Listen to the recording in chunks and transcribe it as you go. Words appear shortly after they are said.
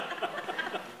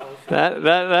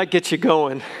That gets you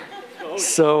going.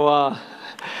 So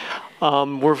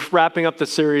we're wrapping up the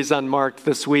series on Marked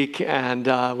this week,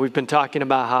 and we've been talking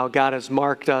about how God has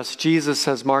marked us. Jesus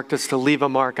has marked us to leave a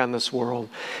mark on this world.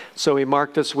 So he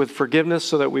marked us with forgiveness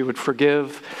so that we would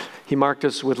forgive. He marked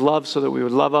us with love so that we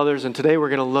would love others. And today we're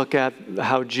going to look at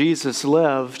how Jesus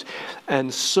lived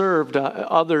and served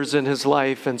others in his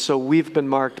life. And so we've been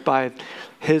marked by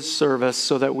his service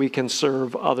so that we can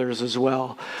serve others as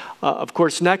well. Of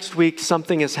course, next week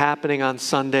something is happening on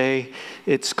Sunday.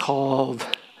 It's called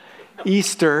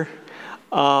Easter.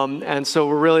 And so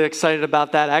we're really excited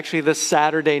about that. Actually, this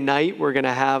Saturday night, we're going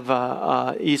to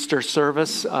have Easter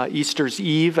service, Easter's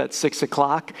Eve at 6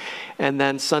 o'clock, and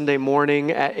then Sunday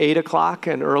morning at 8 o'clock,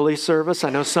 an early service.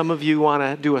 I know some of you want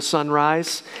to do a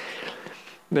sunrise.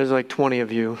 There's like 20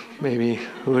 of you, maybe,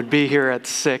 who would be here at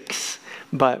 6.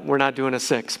 But we're not doing a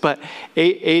 6. But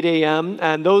 8 a.m.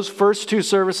 And those first two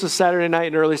services, Saturday night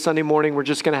and early Sunday morning, we're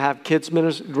just going to have kids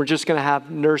ministry. We're just going to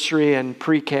have nursery and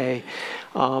pre-K.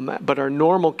 But our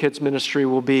normal kids ministry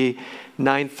will be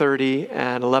 9:30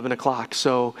 and 11 o'clock.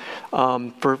 So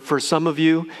for some of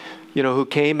you, who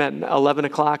came at 11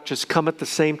 o'clock, just come at the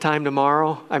same time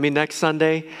next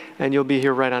Sunday, and you'll be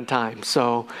here right on time.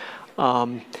 So.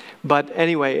 But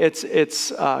anyway,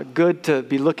 it's good to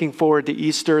be looking forward to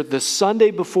Easter. The Sunday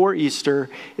before Easter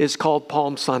is called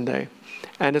Palm Sunday.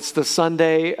 And it's the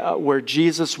Sunday where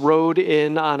Jesus rode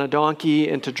in on a donkey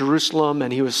into Jerusalem,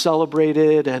 and he was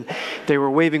celebrated, and they were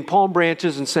waving palm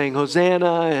branches and saying,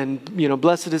 Hosanna, and,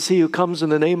 blessed is he who comes in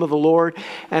the name of the Lord.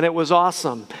 And it was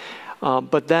awesome.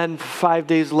 But then 4 or 5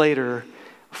 days later,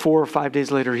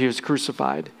 he was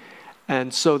crucified.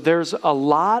 And so there's a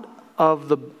lot of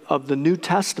the New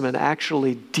Testament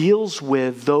actually deals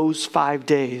with those 5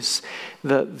 days.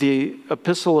 The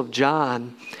Epistle of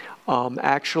John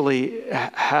actually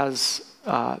has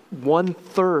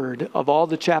 1/3 of all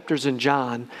the chapters in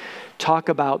John talk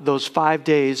about those 5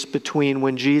 days between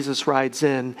when Jesus rides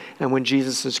in and when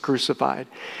Jesus is crucified.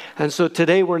 And so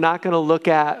today we're not going to look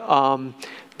at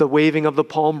the waving of the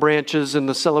palm branches and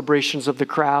the celebrations of the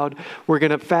crowd. We're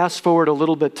going to fast forward a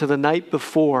little bit to the night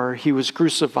before he was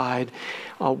crucified,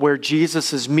 where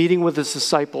Jesus is meeting with his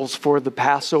disciples for the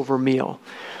Passover meal.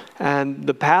 And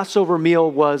the Passover meal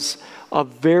was a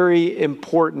very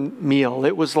important meal.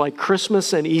 It was like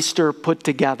Christmas and Easter put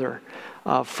together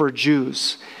for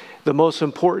Jews. The most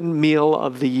important meal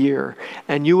of the year.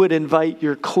 And you would invite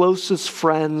your closest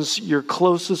friends, your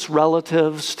closest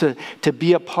relatives to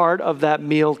be a part of that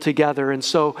meal together. And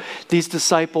so these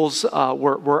disciples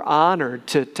were honored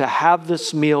to have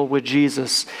this meal with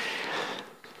Jesus.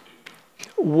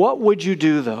 What would you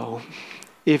do, though,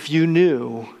 if you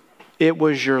knew it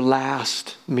was your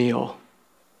last meal?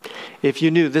 If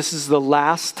you knew this is the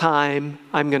last time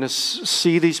I'm going to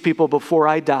see these people before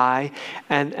I die,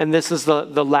 and this is the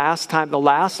last time, the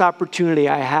last opportunity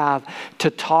I have to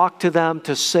talk to them,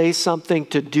 to say something,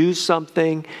 to do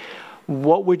something,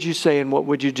 what would you say and what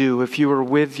would you do if you were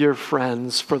with your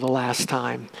friends for the last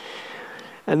time?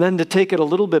 And then to take it a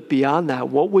little bit beyond that,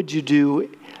 what would you do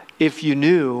if you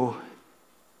knew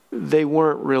they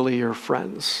weren't really your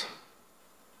friends?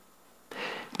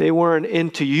 They weren't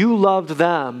into you. You loved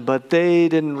them, but they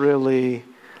didn't really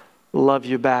love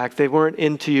you back. They weren't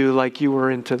into you like you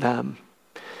were into them.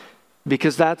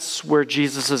 Because that's where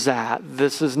Jesus is at.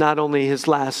 This is not only his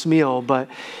last meal, but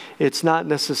it's not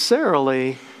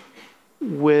necessarily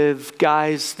with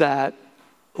guys that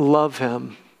love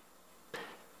him.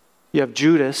 You have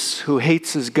Judas, who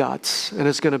hates his guts and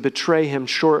is going to betray him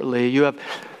shortly. You have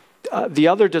the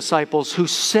other disciples who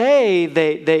say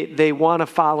they want to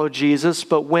follow Jesus,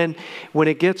 but when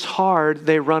it gets hard,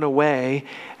 they run away,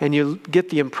 and you get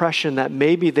the impression that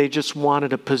maybe they just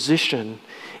wanted a position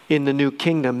in the new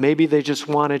kingdom. Maybe they just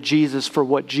wanted Jesus for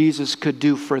what Jesus could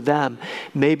do for them.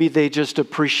 Maybe they just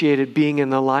appreciated being in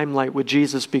the limelight with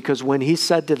Jesus because when he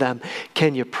said to them,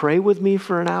 "Can you pray with me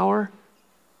for an hour?"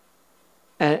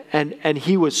 And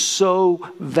he was so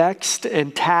vexed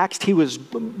and taxed, he was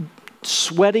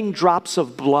sweating drops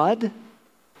of blood,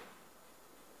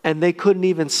 and they couldn't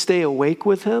even stay awake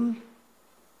with him.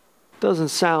 Doesn't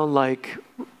sound like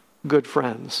good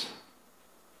friends.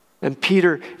 And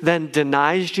Peter then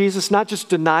denies Jesus, not just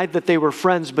denied that they were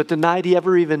friends, but denied he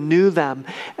ever even knew them.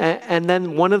 And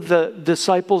then one of the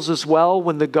disciples as well,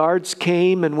 when the guards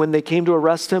came and when they came to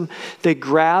arrest him, they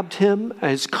grabbed him,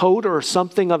 his coat or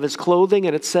something of his clothing,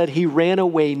 and it said he ran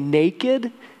away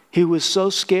naked. He was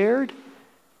so scared.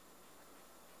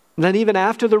 And then even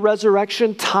after the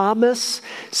resurrection, Thomas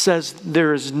says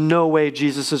there is no way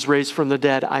Jesus is raised from the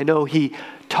dead. I know he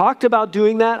talked about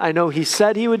doing that. I know he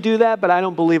said he would do that, but I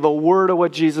don't believe a word of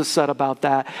what Jesus said about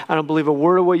that. I don't believe a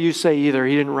word of what you say either.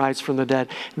 He didn't rise from the dead.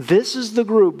 This is the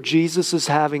group Jesus is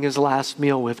having his last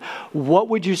meal with. What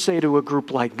would you say to a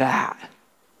group like that?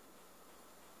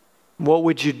 What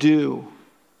would you do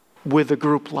with a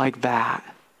group like that?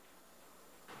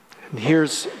 And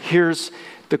here's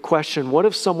the question. What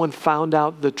if someone found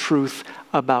out the truth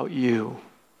about you?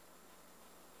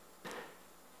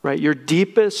 Right? Your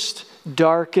deepest,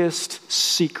 darkest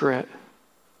secret.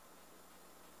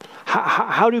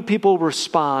 How do people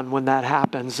respond when that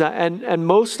happens? And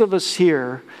most of us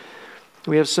here,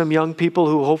 we have some young people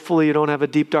who hopefully you don't have a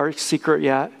deep, dark secret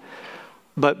yet.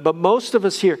 But most of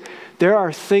us here, there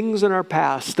are things in our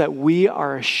past that we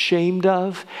are ashamed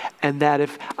of, and that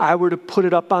if I were to put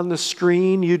it up on the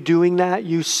screen, you doing that,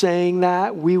 you saying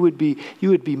that, you would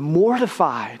be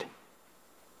mortified.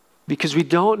 Because we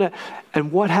don't know.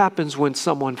 And what happens when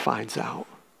someone finds out?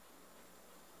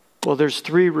 Well, there's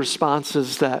 3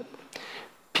 responses that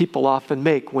people often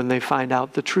make when they find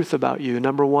out the truth about you.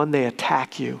 Number 1, they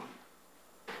attack you.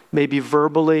 Maybe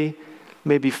verbally,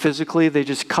 maybe physically, they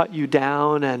just cut you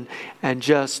down and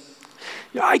just,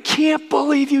 I can't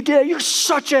believe you did it. You're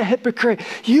such a hypocrite.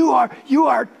 You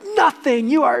are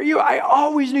nothing. I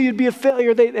always knew you'd be a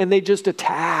failure. And they just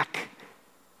attack.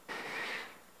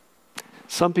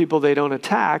 Some people, they don't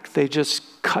attack, they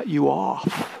just cut you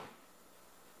off.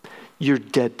 You're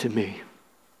dead to me.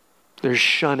 There's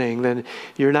shunning. Then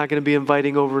you're not going to be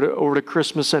inviting over to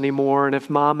Christmas anymore. And if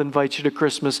mom invites you to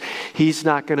Christmas, he's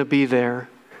not going to be there.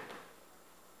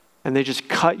 And they just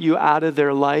cut you out of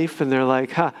their life, and they're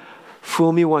like,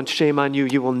 fool me once, shame on you.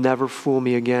 You will never fool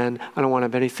me again. I don't want to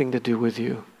have anything to do with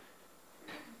you.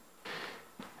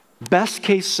 Best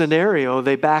case scenario,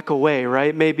 they back away,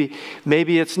 right? Maybe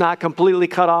it's not completely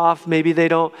cut off. Maybe they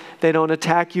don't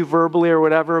attack you verbally or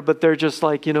whatever, but they're just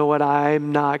like, you know what,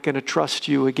 I'm not going to trust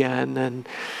you again.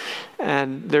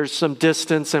 And there's some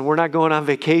distance, and we're not going on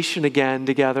vacation again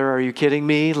together. Are you kidding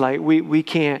me? Like we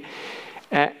can't.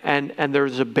 And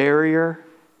there's a barrier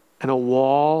and a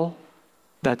wall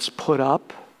that's put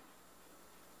up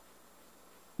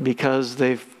because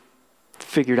they've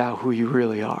figured out who you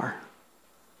really are.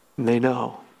 And they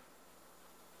know.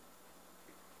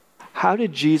 How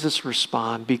did Jesus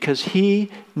respond? Because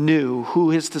he knew who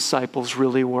his disciples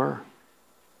really were.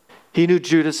 He knew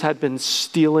Judas had been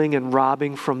stealing and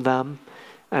robbing from them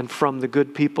and from the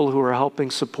good people who were helping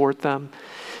support them.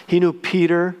 He knew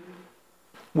Peter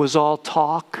was all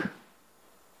talk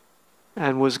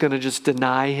and was going to just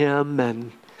deny him.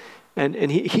 And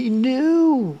he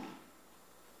knew.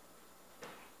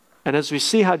 And as we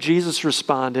see how Jesus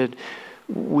responded,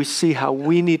 we see how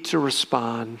we need to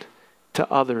respond to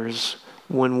others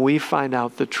when we find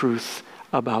out the truth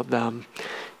about them.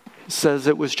 It says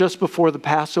it was just before the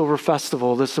Passover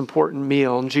festival, this important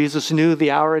meal, and Jesus knew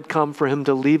the hour had come for him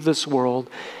to leave this world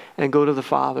and go to the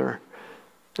Father.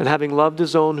 And having loved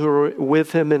his own who were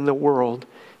with him in the world,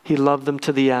 he loved them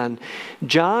to the end.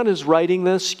 John is writing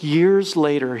this years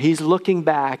later. He's looking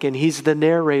back, and he's the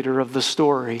narrator of the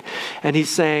story. And he's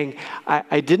saying,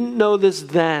 I didn't know this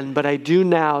then, but I do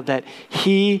now, that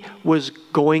he was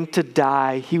going to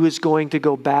die. He was going to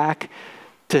go back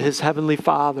to his heavenly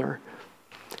Father.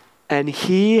 And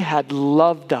he had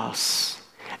loved us,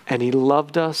 and he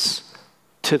loved us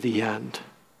to the end.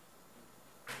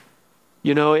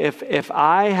 You know, if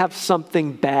I have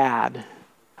something bad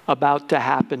about to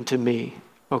happen to me,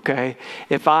 okay?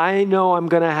 If I know I'm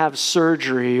going to have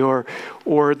surgery or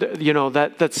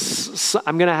that's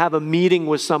I'm going to have a meeting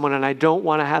with someone, and I don't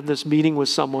want to have this meeting with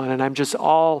someone, and I'm just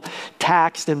all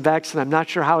taxed and vexed, and I'm not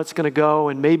sure how it's going to go,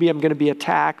 and maybe I'm going to be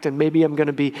attacked, and maybe I'm going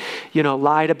to be,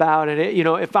 lied about, and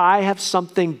if I have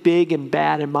something big and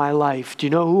bad in my life, do you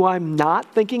know who I'm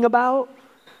not thinking about?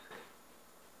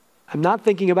 I'm not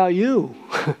thinking about you.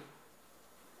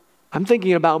 I'm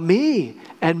thinking about me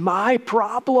and my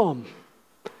problem.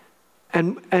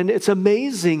 And it's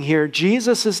amazing here.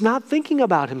 Jesus is not thinking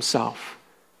about himself.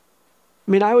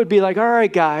 I mean, I would be like, all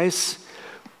right, guys,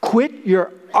 quit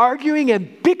your arguing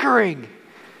and bickering.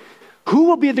 Who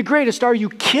will be the greatest? Are you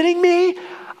kidding me?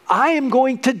 I am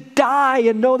going to die.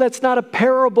 And no, that's not a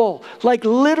parable. Like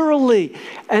literally.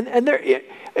 And there,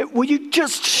 would you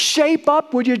just shape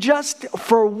up? Would you just,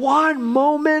 for one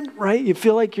moment, right? You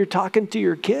feel like you're talking to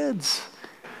your kids.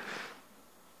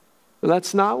 But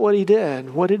that's not what he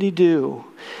did. What did he do?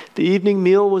 The evening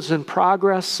meal was in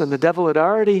progress, and the devil had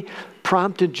already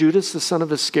prompted Judas, the son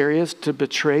of Iscariot, to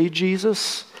betray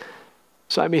Jesus.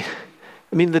 So I mean,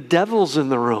 the devil's in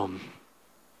the room,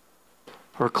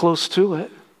 or close to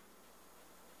it.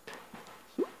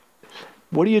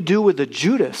 What do you do with the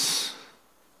Judas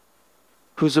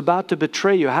who's about to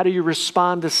betray you. How do you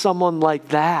respond to someone like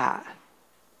that?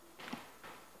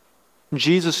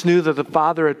 Jesus knew that the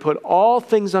Father had put all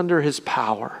things under his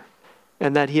power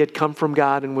and that he had come from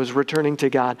God and was returning to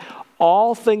God.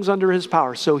 All things under his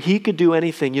power, so he could do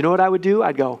anything. You know what I would do?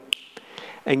 I'd go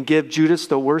and give Judas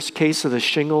the worst case of the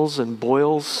shingles and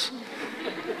boils.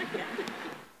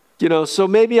 So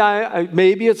maybe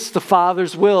maybe it's the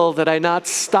Father's will that I not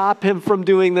stop him from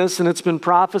doing this, and it's been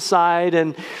prophesied,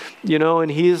 and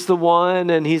and he's the one,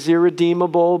 and he's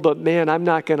irredeemable. But man, I'm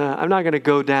not gonna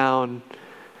go down,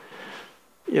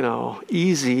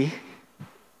 easy.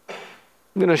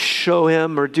 I'm gonna show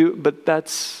him but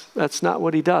that's not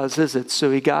what he does, is it? So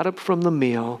he got up from the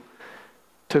meal,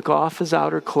 took off his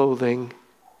outer clothing,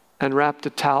 and wrapped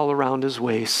a towel around his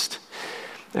waist.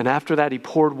 And after that, he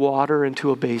poured water into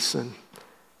a basin,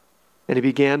 and he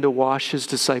began to wash his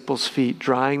disciples' feet,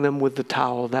 drying them with the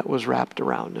towel that was wrapped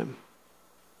around him.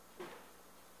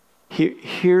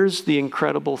 Here's the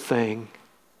incredible thing.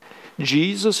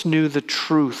 Jesus knew the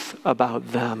truth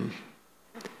about them,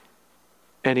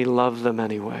 and he loved them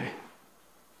anyway.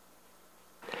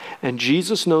 And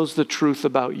Jesus knows the truth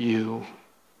about you,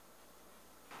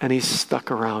 and he's stuck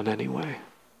around anyway.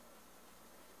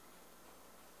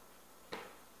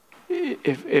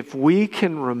 If we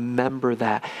can remember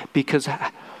that, because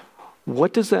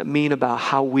what does that mean about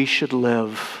how we should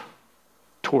live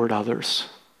toward others?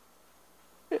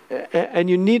 And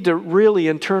you need to really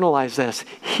internalize this.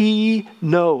 He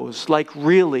knows,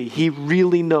 he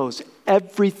really knows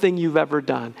everything you've ever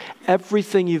done,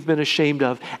 everything you've been ashamed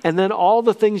of, and then all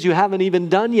the things you haven't even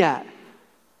done yet.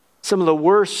 Some of the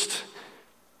worst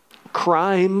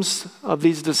crimes of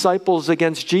these disciples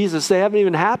against Jesus, they haven't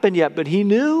even happened yet, but he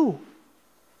knew.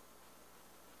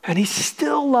 And he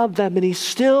still loved them, and he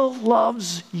still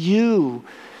loves you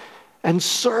and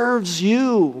serves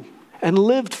you and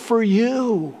lived for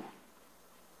you.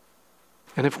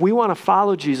 And if we want to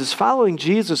follow Jesus, following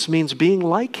Jesus means being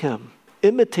like him,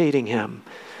 imitating him,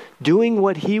 doing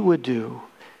what he would do.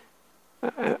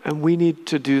 And we need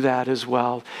to do that as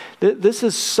well. This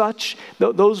is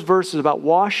those verses about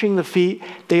washing the feet,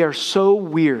 they are so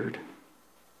weird.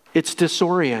 It's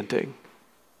disorienting,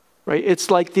 right?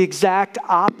 It's like the exact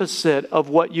opposite of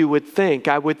what you would think.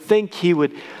 I would think he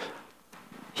would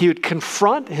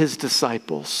confront his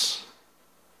disciples.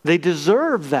 They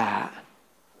deserve that.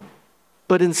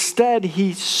 But instead,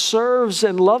 he serves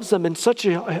and loves them in such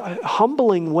a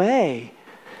humbling way.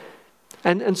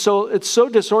 And so it's so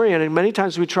disorienting. Many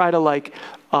times we try to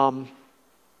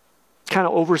kind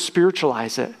of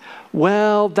over-spiritualize it.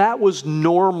 Well, that was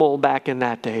normal back in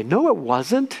that day. No, it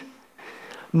wasn't.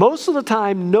 Most of the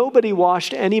time, nobody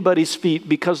washed anybody's feet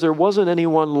because there wasn't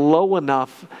anyone low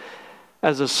enough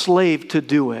as a slave to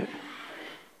do it.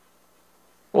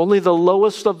 Only the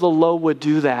lowest of the low would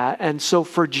do that. And so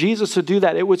for Jesus to do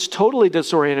that, it was totally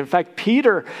disorienting. In fact,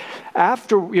 Peter,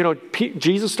 after,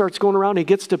 Jesus starts going around, he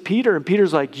gets to Peter, and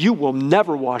Peter's like, "You will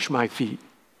never wash my feet.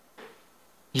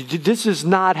 This is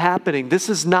not happening. This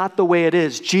is not the way it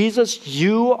is. Jesus,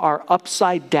 you are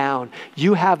upside down.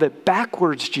 You have it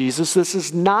backwards, Jesus. This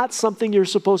is not something you're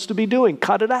supposed to be doing.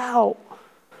 Cut it out.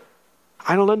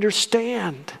 I don't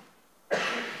understand."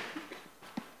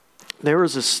 There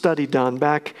was a study done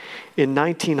back in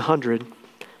 1900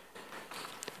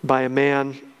 by a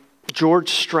man,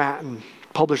 George Stratton,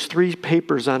 published 3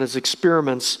 papers on his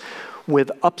experiments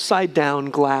with upside down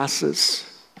glasses.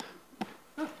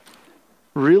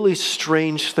 Really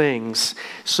strange things.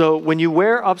 So when you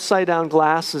wear upside down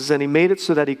glasses, and he made it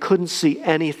so that he couldn't see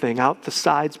anything out the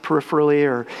sides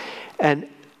peripherally,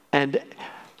 and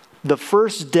the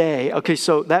first day, okay,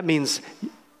 so that means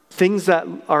things that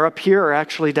are up here are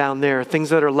actually down there. Things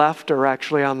that are left are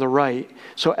actually on the right.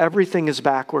 So everything is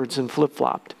backwards and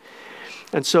flip-flopped.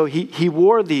 And so he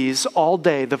wore these all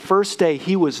day. The first day,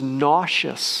 he was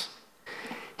nauseous.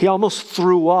 He almost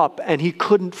threw up, and he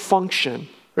couldn't function.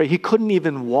 Right? He couldn't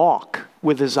even walk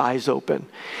with his eyes open.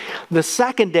 The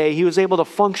second day, he was able to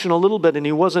function a little bit, and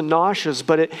he wasn't nauseous,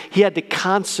 but he had to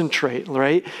concentrate,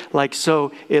 right?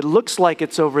 So it looks like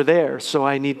it's over there, so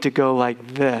I need to go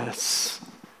like this.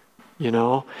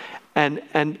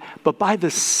 But by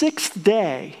the 6th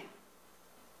day,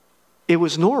 it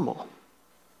was normal.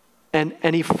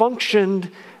 And he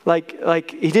functioned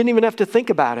like he didn't even have to think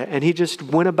about it. And he just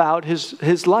went about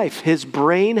his life. His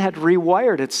brain had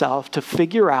rewired itself to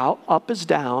figure out up is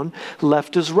down,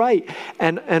 left is right.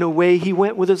 And away he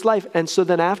went with his life. And so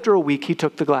then after a week, he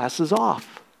took the glasses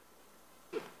off.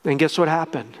 And guess what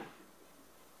happened?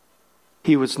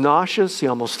 He was nauseous. He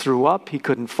almost threw up. He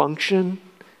couldn't function.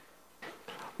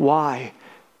 Why?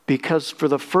 because for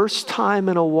the first time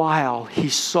in a while, he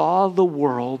saw the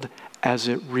world as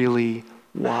it really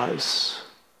was.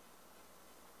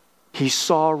 He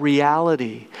saw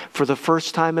reality for the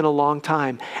first time in a long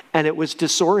time, and it was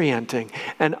disorienting.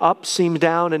 And up seemed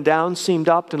down, and down seemed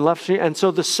up, and left. And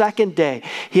so the second day,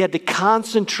 he had to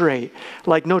concentrate.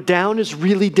 Like, no, down is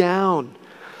really down.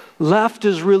 Left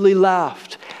is really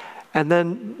left. And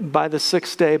then by the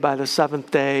sixth day, by the seventh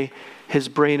day, his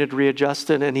brain had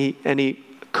readjusted, and he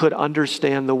could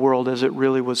understand the world as it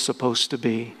really was supposed to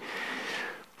be.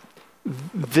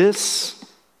 This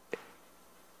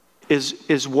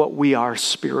is what we are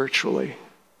spiritually.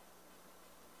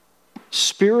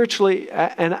 Spiritually,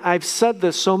 and I've said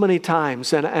this so many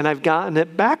times, and I've gotten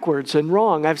it backwards and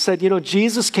wrong. I've said,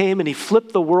 Jesus came and he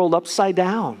flipped the world upside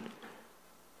down.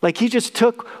 Like he just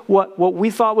took what we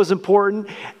thought was important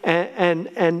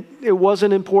and it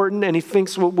wasn't important, and he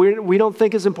thinks what we don't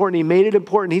think is important. He made it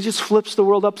important. He just flips the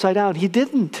world upside down. He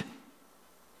didn't.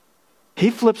 He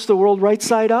flips the world right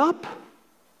side up.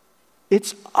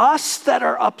 It's us that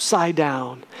are upside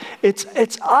down. It's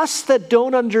us that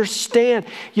don't understand.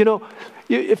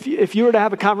 If you were to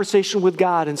have a conversation with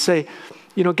God and say,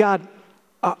 God,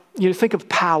 think of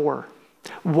power.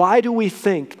 Why do we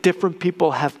think different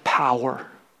people have power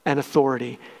and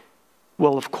authority?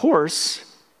 Well, of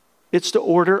course, it's to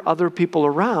order other people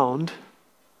around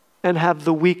and have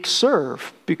the weak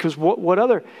serve. Because what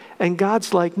other? And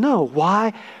God's like, no,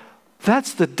 why?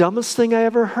 That's the dumbest thing I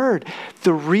ever heard.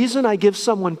 The reason I give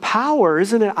someone power,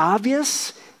 isn't it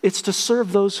obvious? It's to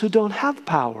serve those who don't have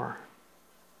power.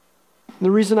 The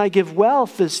reason I give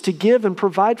wealth is to give and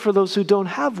provide for those who don't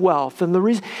have wealth. And the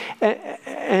reason,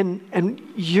 and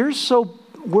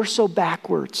we're so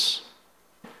backwards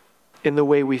in the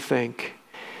way we think,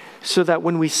 so that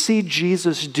when we see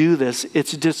Jesus do this,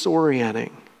 it's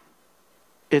disorienting.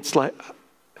 It's like,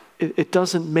 it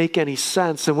doesn't make any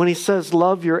sense. And when he says,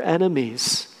 love your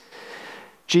enemies,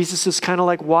 Jesus is kind of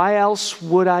like, why else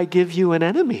would I give you an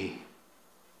enemy?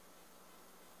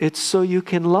 It's so you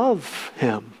can love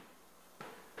him.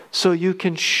 So you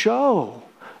can show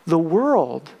the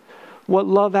world what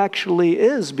love actually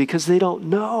is, because they don't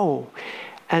know.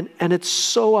 And it's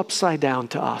so upside down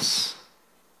to us.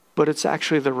 But it's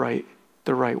actually the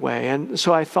right way. And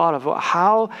so I thought of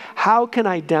how can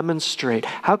I demonstrate,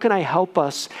 how can I help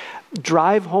us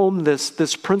drive home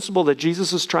this principle that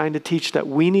Jesus is trying to teach, that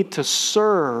we need to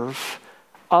serve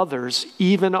others,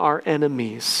 even our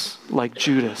enemies, like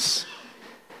Judas.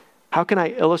 How can I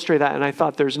illustrate that? And I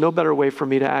thought there's no better way for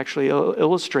me to actually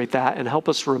illustrate that and help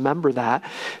us remember that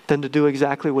than to do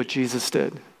exactly what Jesus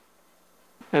did,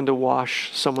 and to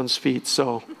wash someone's feet.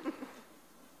 So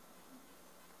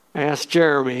I asked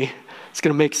Jeremy. It's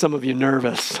going to make some of you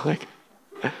nervous. I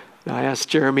asked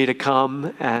Jeremy to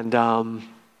come and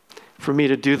for me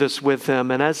to do this with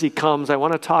him. And as he comes, I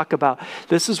want to talk about,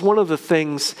 this is one of the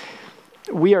things,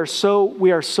 we are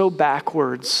so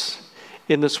backwards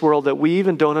in this world that we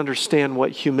even don't understand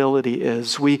what humility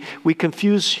is. We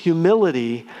confuse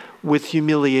humility with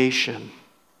humiliation.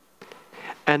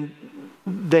 And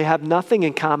they have nothing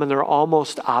in common. They're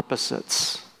almost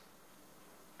opposites.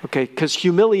 Okay, because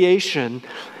humiliation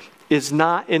is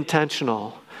not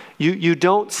intentional. You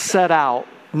don't set out.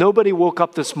 Nobody woke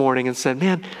up this morning and said,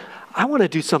 man, I want to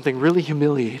do something really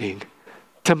humiliating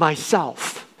to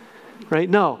myself, right?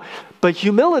 No. But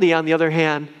humility, on the other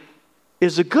hand,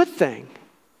 is a good thing.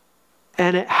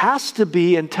 And it has to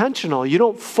be intentional. You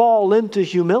don't fall into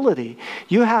humility.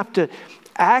 You have to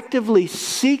actively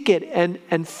seek it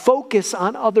and focus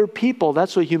on other people.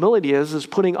 That's what humility is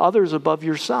putting others above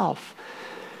yourself.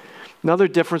 Another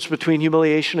difference between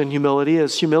humiliation and humility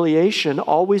is humiliation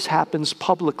always happens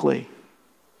publicly.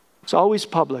 It's always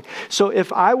public. So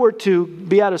if I were to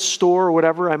be at a store or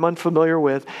whatever I'm unfamiliar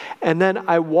with, and then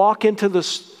I walk into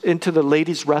the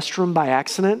ladies' restroom by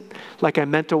accident, like I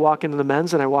meant to walk into the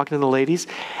men's and I walk into the ladies,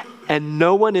 and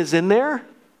no one is in there,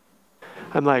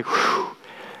 I'm like, whew.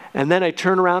 And then I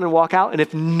turn around and walk out, and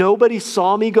if nobody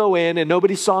saw me go in and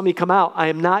nobody saw me come out, I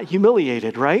am not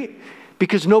humiliated, right?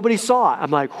 Because nobody saw it.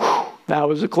 I'm like, whew, that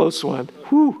was a close one.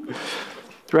 Whew.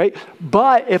 Right?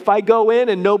 But if I go in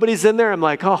and nobody's in there, I'm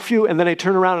like, oh, phew. And then I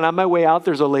turn around and on my way out,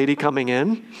 there's a lady coming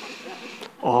in.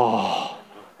 Oh,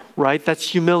 right? That's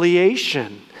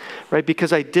humiliation, right?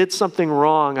 Because I did something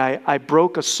wrong. I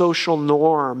broke a social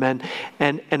norm and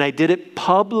I did it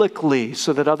publicly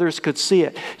so that others could see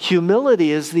it.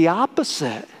 Humility is the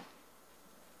opposite.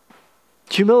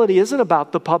 Humility isn't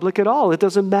about the public at all. It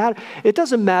doesn't matter. It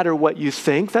doesn't matter what you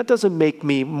think. That doesn't make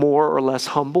me more or less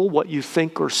humble, what you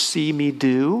think or see me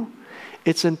do.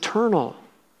 It's internal.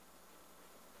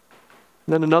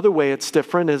 And then another way it's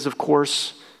different is, of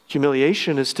course,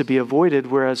 Humiliation is to be avoided,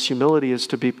 whereas humility is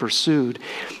to be pursued.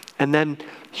 And then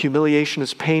humiliation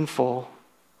is painful,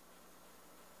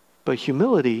 but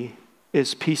humility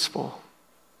is peaceful.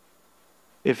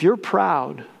 If you're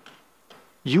proud,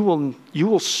 you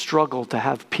will struggle to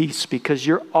have peace because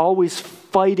you're always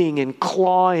fighting and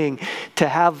clawing to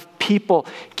have people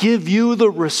give you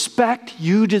the respect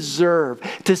you deserve,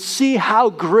 to see how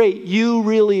great you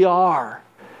really are.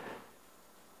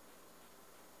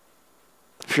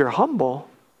 If you're humble,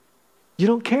 you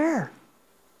don't care.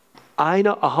 I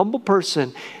know a humble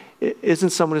person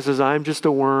isn't someone who says, I'm just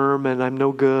a worm and I'm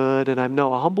no good. And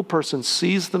a humble person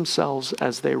sees themselves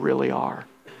as they really are.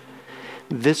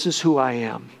 This is who I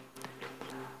am.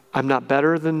 I'm not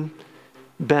better than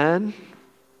Ben.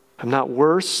 I'm not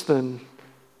worse than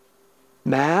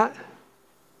Matt.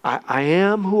 I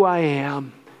am who I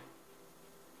am.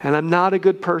 And I'm not a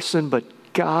good person, but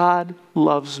God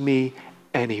loves me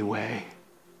anyway.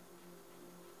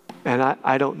 And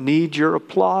I don't need your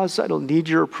applause. I don't need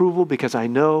your approval because I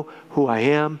know who I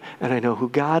am and I know who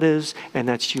God is, and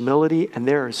that's humility, and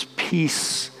there is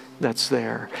peace that's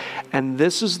there. And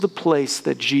this is the place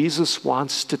that Jesus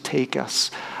wants to take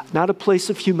us. Not a place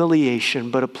of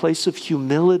humiliation, but a place of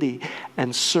humility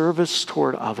and service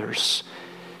toward others,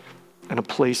 and a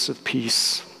place of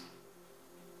peace.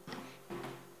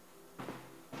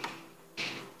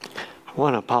 I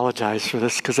want to apologize for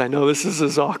this because I know this is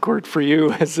as awkward for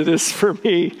you as it is for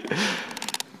me.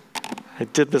 I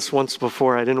did this once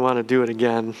before. I didn't want to do it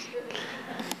again.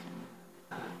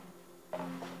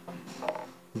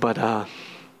 But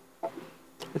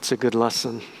it's a good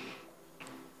lesson.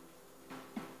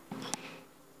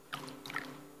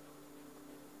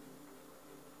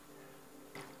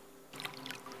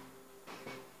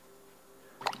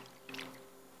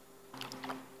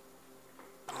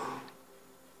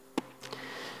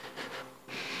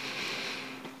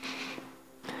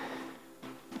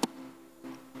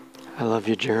 I love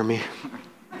you, Jeremy.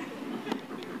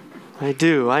 I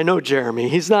do. I know Jeremy.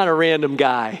 He's not a random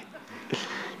guy.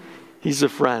 He's a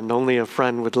friend. Only a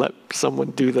friend would let someone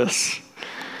do this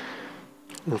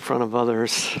in front of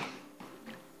others.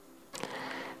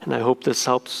 And I hope this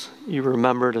helps you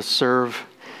remember to serve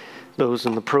those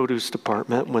in the produce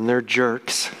department when they're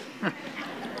jerks.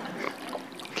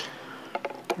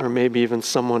 Or maybe even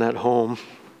someone at home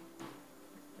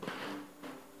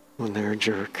when they're a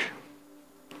jerk.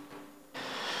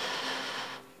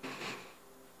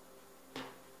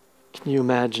 Can you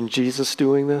imagine Jesus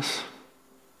doing this?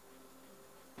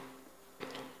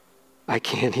 I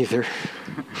can't either.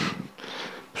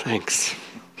 Thanks.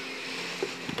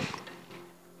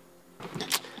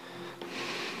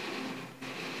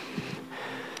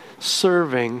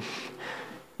 Serving,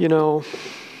 the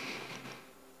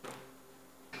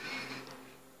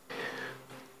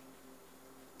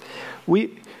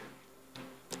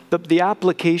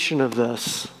application of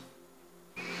this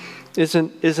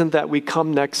isn't that we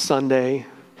come next Sunday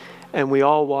and we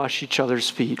all wash each other's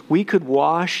feet. We could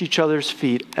wash each other's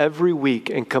feet every week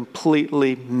and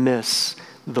completely miss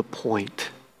the point.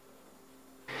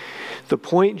 The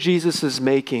point Jesus is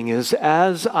making is,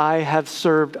 as I have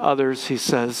served others, he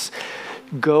says,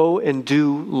 go and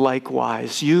do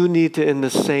likewise. You need to, in the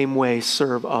same way,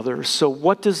 serve others. So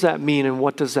what does that mean and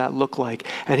what does that look like?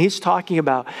 And he's talking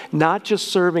about not just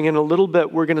serving. In a little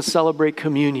bit, we're going to celebrate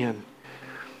communion.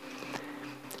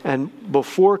 And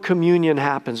before communion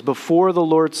happens, before the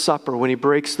Lord's Supper, when he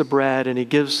breaks the bread and he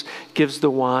gives the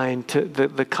wine, to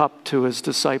the cup to his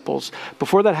disciples,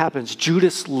 before that happens,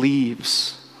 Judas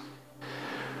leaves.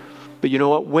 But you know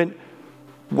what?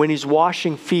 When he's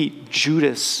washing feet,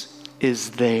 Judas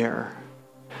is there.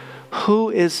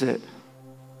 Who is it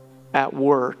at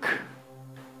work,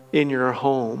 in your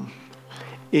home,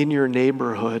 in your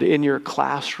neighborhood, in your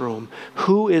classroom?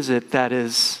 Who is it that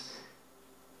is...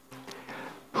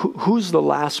 Who's the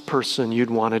last person you'd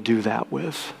want to do that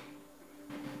with?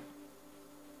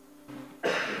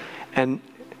 And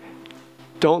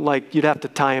you'd have to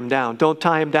tie him down. Don't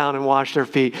tie him down and wash their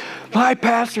feet. My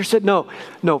pastor said, no,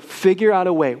 figure out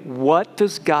a way. What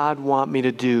does God want me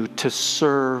to do to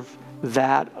serve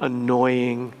that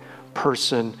annoying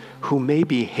person who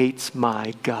maybe hates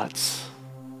my guts?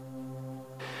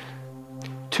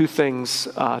 Two things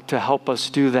to help us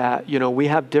do that. We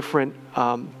have different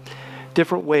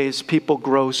ways people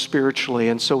grow spiritually,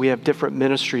 and so we have different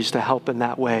ministries to help in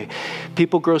that way.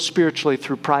 People grow spiritually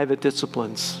through private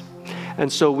disciplines. And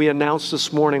so we announced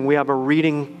this morning we have a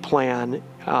reading plan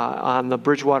on the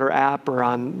Bridgewater app or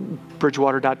on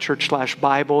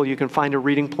bridgewater.church/Bible. You can find a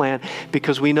reading plan,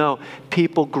 because we know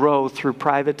people grow through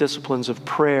private disciplines of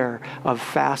prayer, of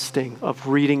fasting, of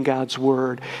reading God's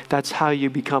word. That's how you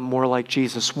become more like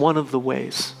Jesus, one of the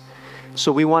ways.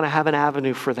 So we want to have an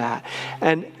avenue for that.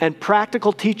 And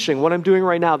practical teaching, what I'm doing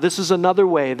right now, this is another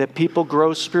way that people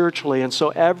grow spiritually. And so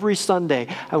every Sunday,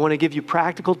 I want to give you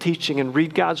practical teaching and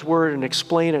read God's word and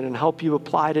explain it and help you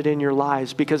apply it in your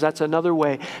lives, because that's another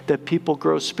way that people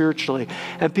grow spiritually.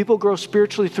 And people grow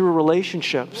spiritually through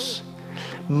relationships.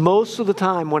 Most of the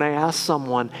time when I ask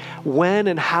someone, when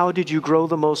and how did you grow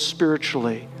the most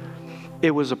spiritually?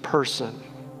 It was a person.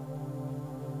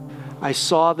 I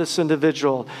saw this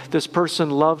individual. This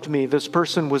person loved me. This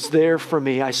person was there for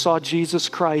me. I saw Jesus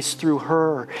Christ through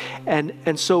her.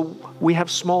 And so we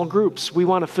have small groups. We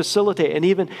want to facilitate. And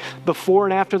even before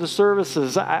and after the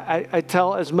services, I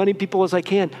tell as many people as I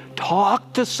can,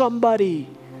 talk to somebody.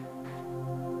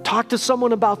 Talk to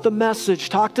someone about the message.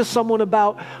 Talk to someone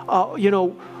about,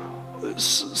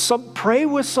 pray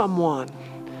with someone.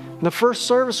 In the first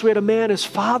service, we had a man, his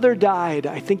father died,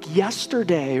 I think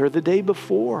yesterday or the day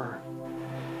before.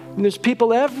 And there's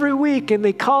people every week, and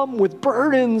they come with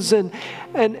burdens, and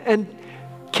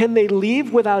can they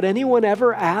leave without anyone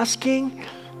ever asking,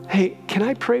 hey, can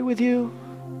I pray with you?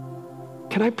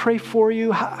 Can I pray for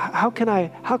you? How can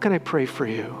I pray for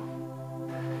you?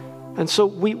 And so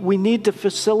we need to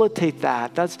facilitate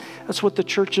that. That's what the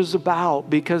church is about,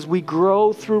 because we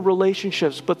grow through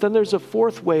relationships. But then there's a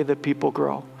fourth way that people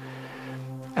grow,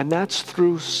 and that's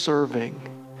through serving.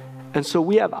 And so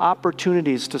we have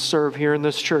opportunities to serve here in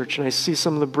this church. And I see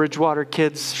some of the Bridgewater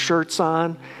kids' shirts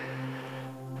on.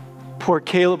 Poor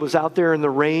Caleb was out there in the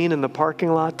rain in the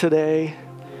parking lot today.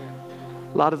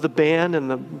 A lot of the band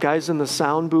and the guys in the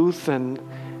sound booth and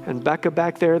Becca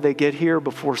back there, they get here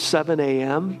before 7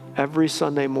 a.m. every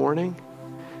Sunday morning.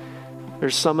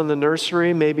 There's some in the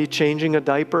nursery, maybe changing a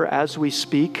diaper as we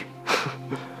speak.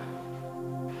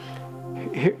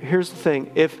 Here's the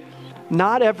thing. If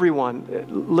not everyone,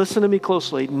 listen to me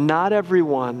closely, not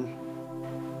everyone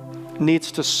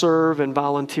needs to serve and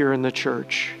volunteer in the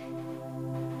church.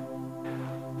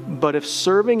 But if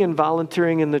serving and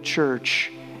volunteering in the church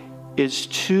is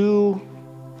too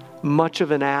much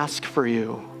of an ask for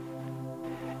you,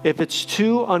 if it's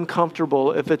too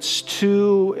uncomfortable, if it's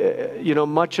too,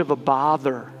 much of a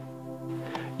bother,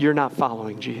 you're not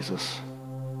following Jesus.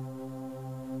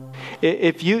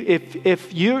 If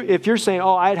you're saying,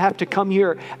 oh, I'd have to come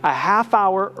here a half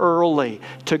hour early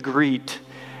to greet,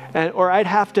 or I'd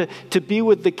have to be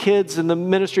with the kids in the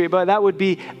ministry, but that would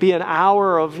be an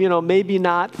hour of, maybe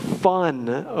not fun,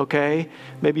 okay?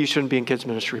 Maybe you shouldn't be in kids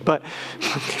ministry, but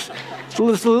it's a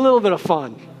little bit of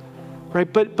fun,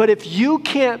 right? But if you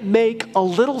can't make a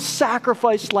little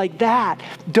sacrifice like that,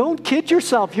 don't kid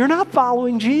yourself. You're not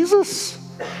following Jesus,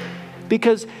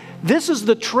 because this is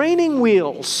the training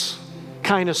wheels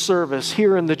kind of service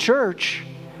here in the church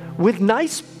with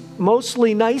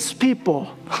mostly nice people.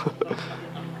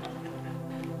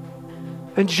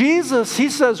 And Jesus,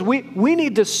 he says, we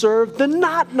need to serve the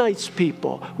not nice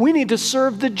people. We need to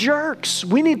serve the jerks.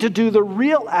 We need to do the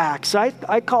real acts. I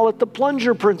call it the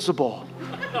plunger principle.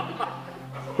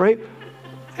 Right?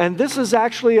 And this is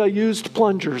actually a used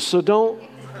plunger, so don't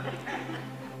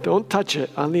touch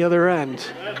it on the other end.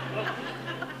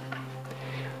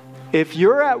 If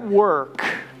you're at work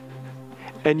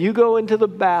and you go into the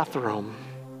bathroom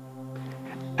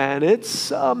and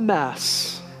it's a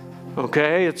mess,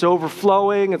 okay? It's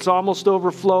overflowing, it's almost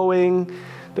overflowing.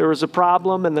 There was a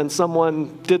problem, and then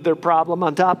someone did their problem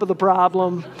on top of the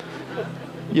problem.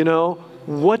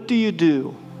 What do you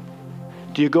do?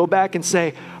 Do you go back and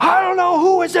say, I don't know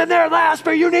who was in there last,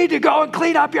 but you need to go and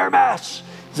clean up your mess?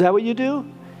 Is that what you do?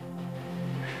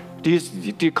 Do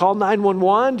you call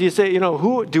 911? Do you say,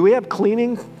 do we have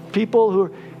cleaning people who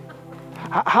are,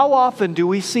 how often do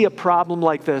we see a problem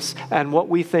like this and what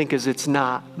we think is it's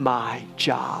not my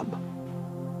job?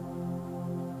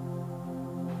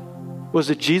 Was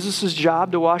it Jesus'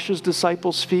 job to wash his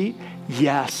disciples' feet?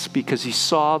 Yes, because he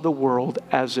saw the world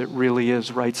as it really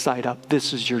is, right side up.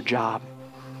 This is your job.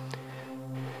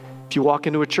 If you walk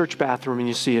into a church bathroom and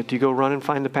you see it, do you go run and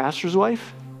find the pastor's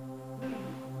wife?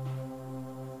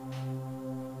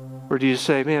 Or do you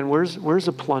say, man, where's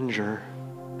a plunger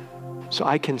so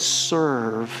I can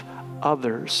serve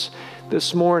others?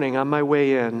 This morning on my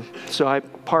way in, so I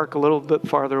park a little bit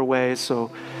farther away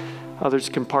so others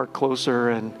can park closer,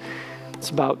 and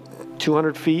it's about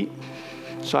 200 feet.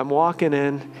 So I'm walking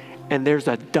in, and there's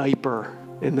a diaper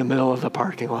in the middle of the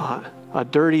parking lot, a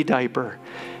dirty diaper.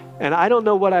 And I don't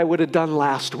know what I would have done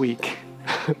last week.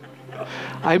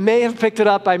 I may have picked it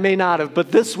up, I may not have,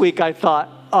 but this week I thought,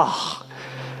 oh,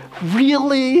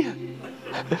 really?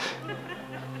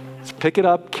 Pick it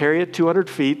up, carry it 200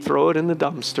 feet, throw it in the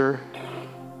dumpster.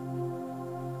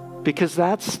 Because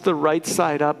that's the right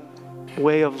side up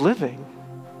way of living.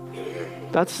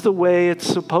 That's the way it's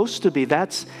supposed to be.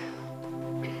 That's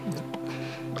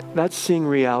seeing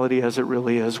reality as it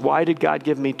really is. Why did God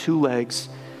give me 2 legs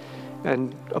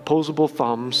and opposable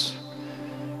thumbs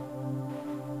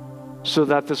so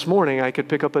that this morning I could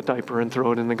pick up a diaper and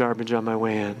throw it in the garbage on my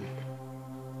way in?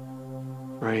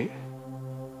 Right?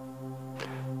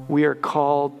 We are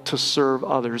called to serve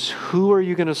others. Who are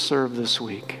you going to serve this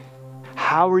week?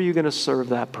 How are you going to serve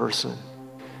that person?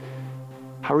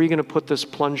 How are you going to put this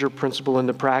plunger principle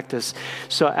into practice?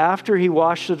 So after he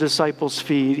washed the disciples'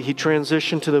 feet, he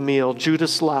transitioned to the meal.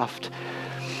 Judas left.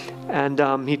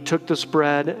 And he took this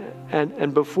bread.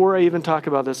 And before I even talk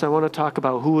about this, I want to talk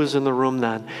about who was in the room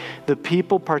then. The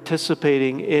people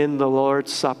participating in the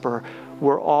Lord's Supper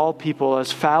were all people,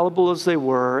 as fallible as they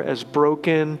were, as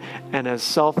broken and as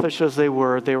selfish as they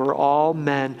were all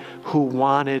men who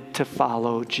wanted to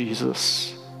follow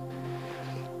Jesus.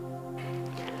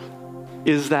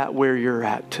 Is that where you're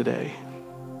at today?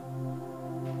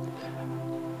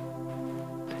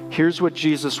 Here's what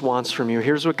Jesus wants from you.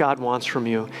 Here's what God wants from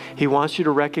you. He wants you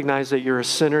to recognize that you're a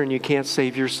sinner and you can't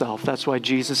save yourself. That's why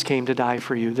Jesus came to die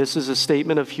for you. This is a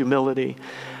statement of humility.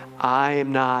 I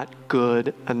am not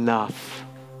good enough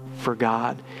for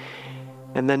God.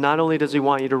 And then not only does he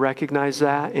want you to recognize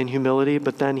that in humility,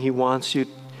 but then he wants you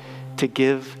to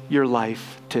give your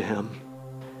life to him.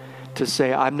 To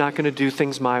say, I'm not going to do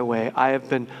things my way. I have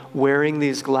been wearing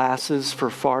these glasses for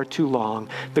far too long.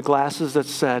 The glasses that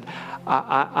said,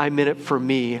 I'm in it for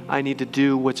me. I need to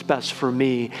do what's best for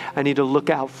me. I need to look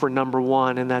out for number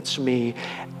one, and that's me.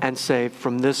 And say,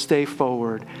 from this day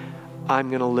forward, I'm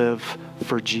going to live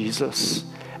for Jesus.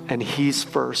 And he's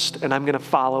first. And I'm going to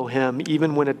follow him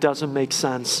even when it doesn't make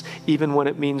sense. Even when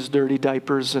it means dirty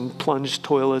diapers and plunged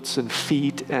toilets and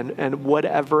feet and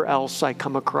whatever else I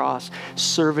come across.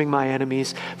 Serving my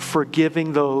enemies.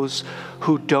 Forgiving those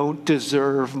who don't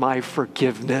deserve my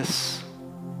forgiveness.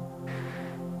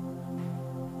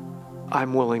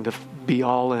 I'm willing to be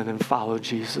all in and follow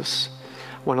Jesus.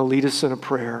 I want to lead us in a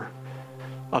prayer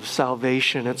of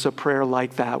salvation. It's a prayer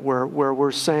like that where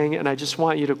we're saying, and I just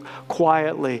want you to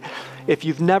quietly, if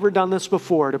you've never done this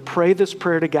before, to pray this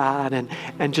prayer to God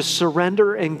and just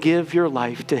surrender and give your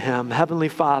life to him. Heavenly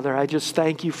Father, I just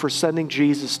thank you for sending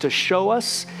Jesus to show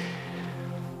us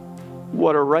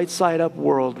what a right side up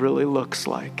world really looks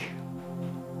like.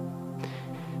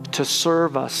 To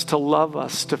serve us, to love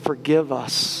us, to forgive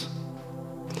us.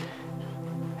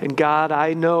 And God,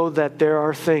 I know that there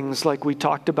are things like we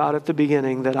talked about at the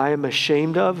beginning that I am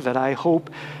ashamed of, that I hope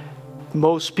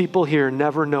most people here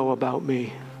never know about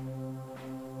me.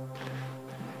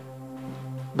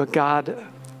 But God,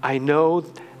 I know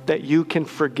that you can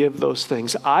forgive those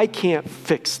things. I can't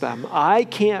fix them. I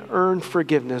can't earn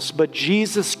forgiveness, but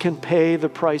Jesus can pay the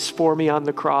price for me on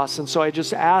the cross. And so I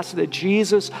just ask that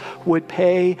Jesus would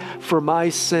pay for my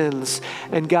sins.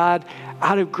 And God,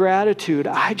 out of gratitude,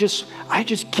 I just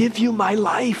give you my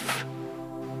life.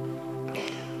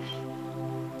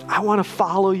 I want to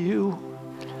follow you.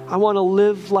 I want to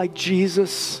live like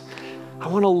Jesus. I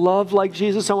want to love like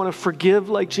Jesus. I want to forgive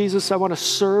like Jesus. I want to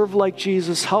serve like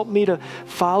Jesus. Help me to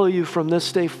follow you from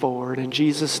this day forward. In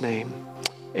Jesus' name,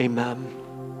 amen.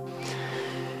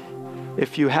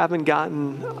 If you haven't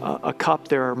gotten a cup,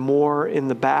 there are more in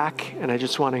the back, and I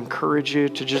just want to encourage you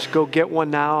to just go get one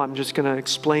now. I'm just going to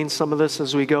explain some of this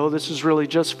as we go. This is really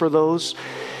just for those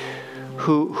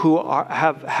who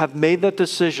have made that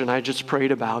decision I just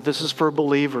prayed about. This is for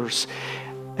believers.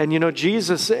 And you know,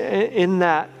 Jesus, in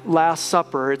that Last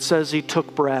Supper, it says he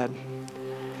took bread.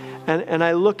 And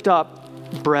I looked up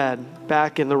bread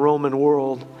back in the Roman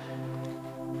world.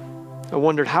 I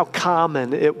wondered how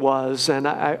common it was, and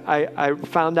I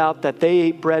found out that they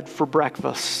ate bread for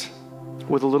breakfast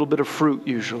with a little bit of fruit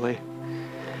usually.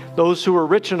 Those who were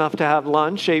rich enough to have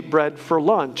lunch ate bread for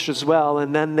lunch as well,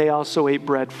 and then they also ate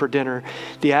bread for dinner.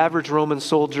 The average Roman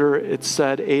soldier, it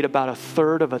said, ate about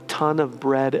 1/3 of a ton of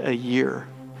bread a year.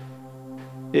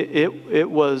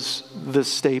 It was the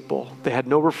staple. They had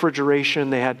no refrigeration.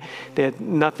 They had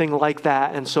nothing like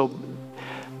that, and so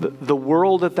the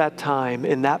world at that time,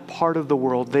 in that part of the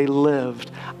world, they lived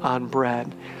on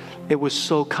bread. It was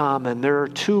so common. There are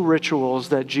 2 rituals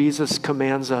that Jesus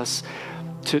commands us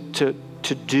to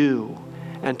do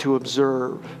and to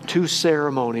observe. 2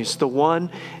 ceremonies. The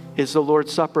one is the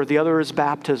Lord's Supper. The other is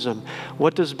baptism.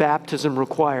 What does baptism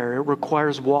require? It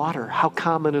requires water. How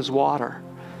common is water?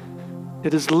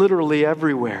 It is literally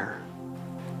everywhere.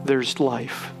 There's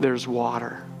life, there's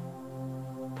water.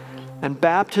 And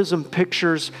baptism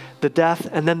pictures the death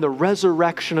and then the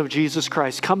resurrection of Jesus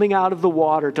Christ, coming out of the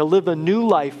water to live a new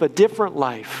life, a different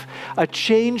life, a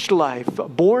changed life,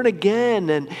 born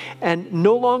again, and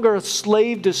no longer a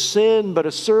slave to sin, but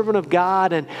a servant of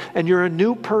God, and you're a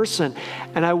new person.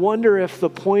 And I wonder if the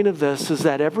point of this is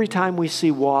that every time we see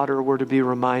water, we're to be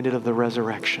reminded of the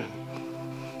resurrection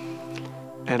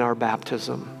and our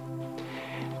baptism.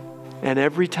 And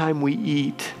every time we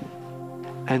eat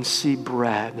and see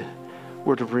bread,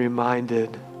 we're to be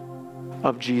reminded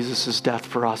of Jesus' death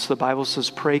for us. The Bible says,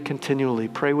 pray continually,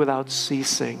 pray without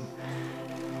ceasing.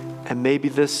 And maybe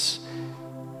this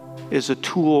is a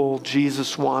tool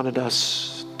Jesus wanted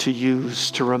us to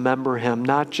use to remember him,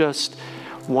 not just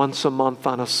once a month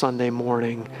on a Sunday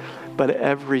morning, but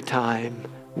every time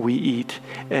we eat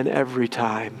and every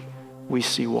time we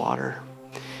see water.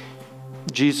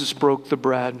 Jesus broke the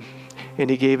bread and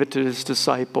he gave it to his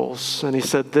disciples. And he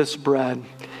said, this bread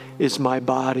is my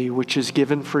body, which is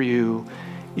given for you.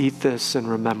 Eat this in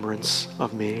remembrance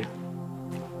of me.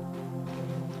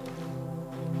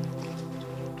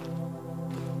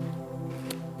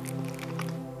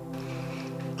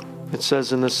 It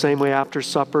says, in the same way, after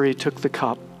supper, he took the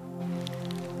cup.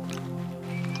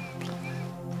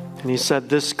 And he said,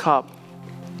 this cup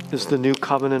is the new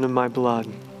covenant in my blood.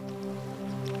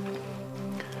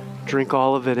 Drink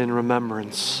all of it in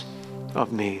remembrance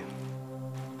of me.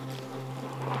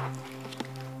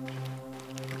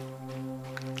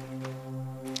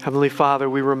 Heavenly Father,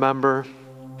 we remember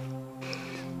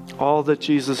all that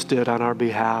Jesus did on our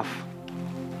behalf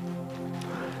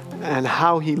and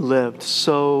how he lived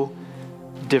so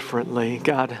differently.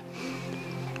 God,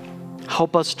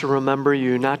 help us to remember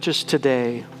you, not just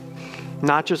today,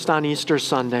 not just on Easter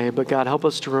Sunday, but God, help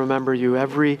us to remember you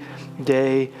every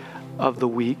day of the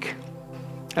week,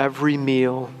 every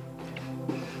meal,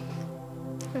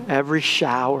 every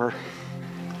shower,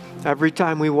 every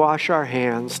time we wash our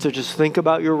hands, to just think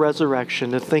about your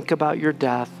resurrection, to think about your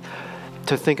death,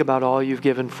 to think about all you've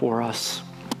given for us.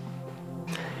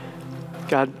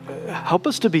 God, help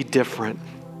us to be different.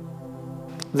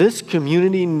 This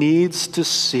community needs to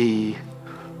see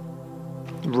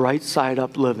right side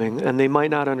up living, and they might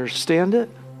not understand it,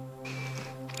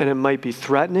 and it might be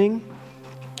threatening,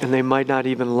 and they might not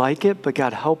even like it, but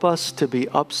God, help us to be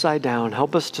upside down.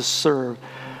 Help us to serve.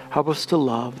 Help us to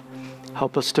love.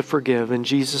 Help us to forgive. In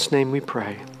Jesus' name we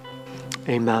pray.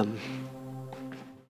 Amen.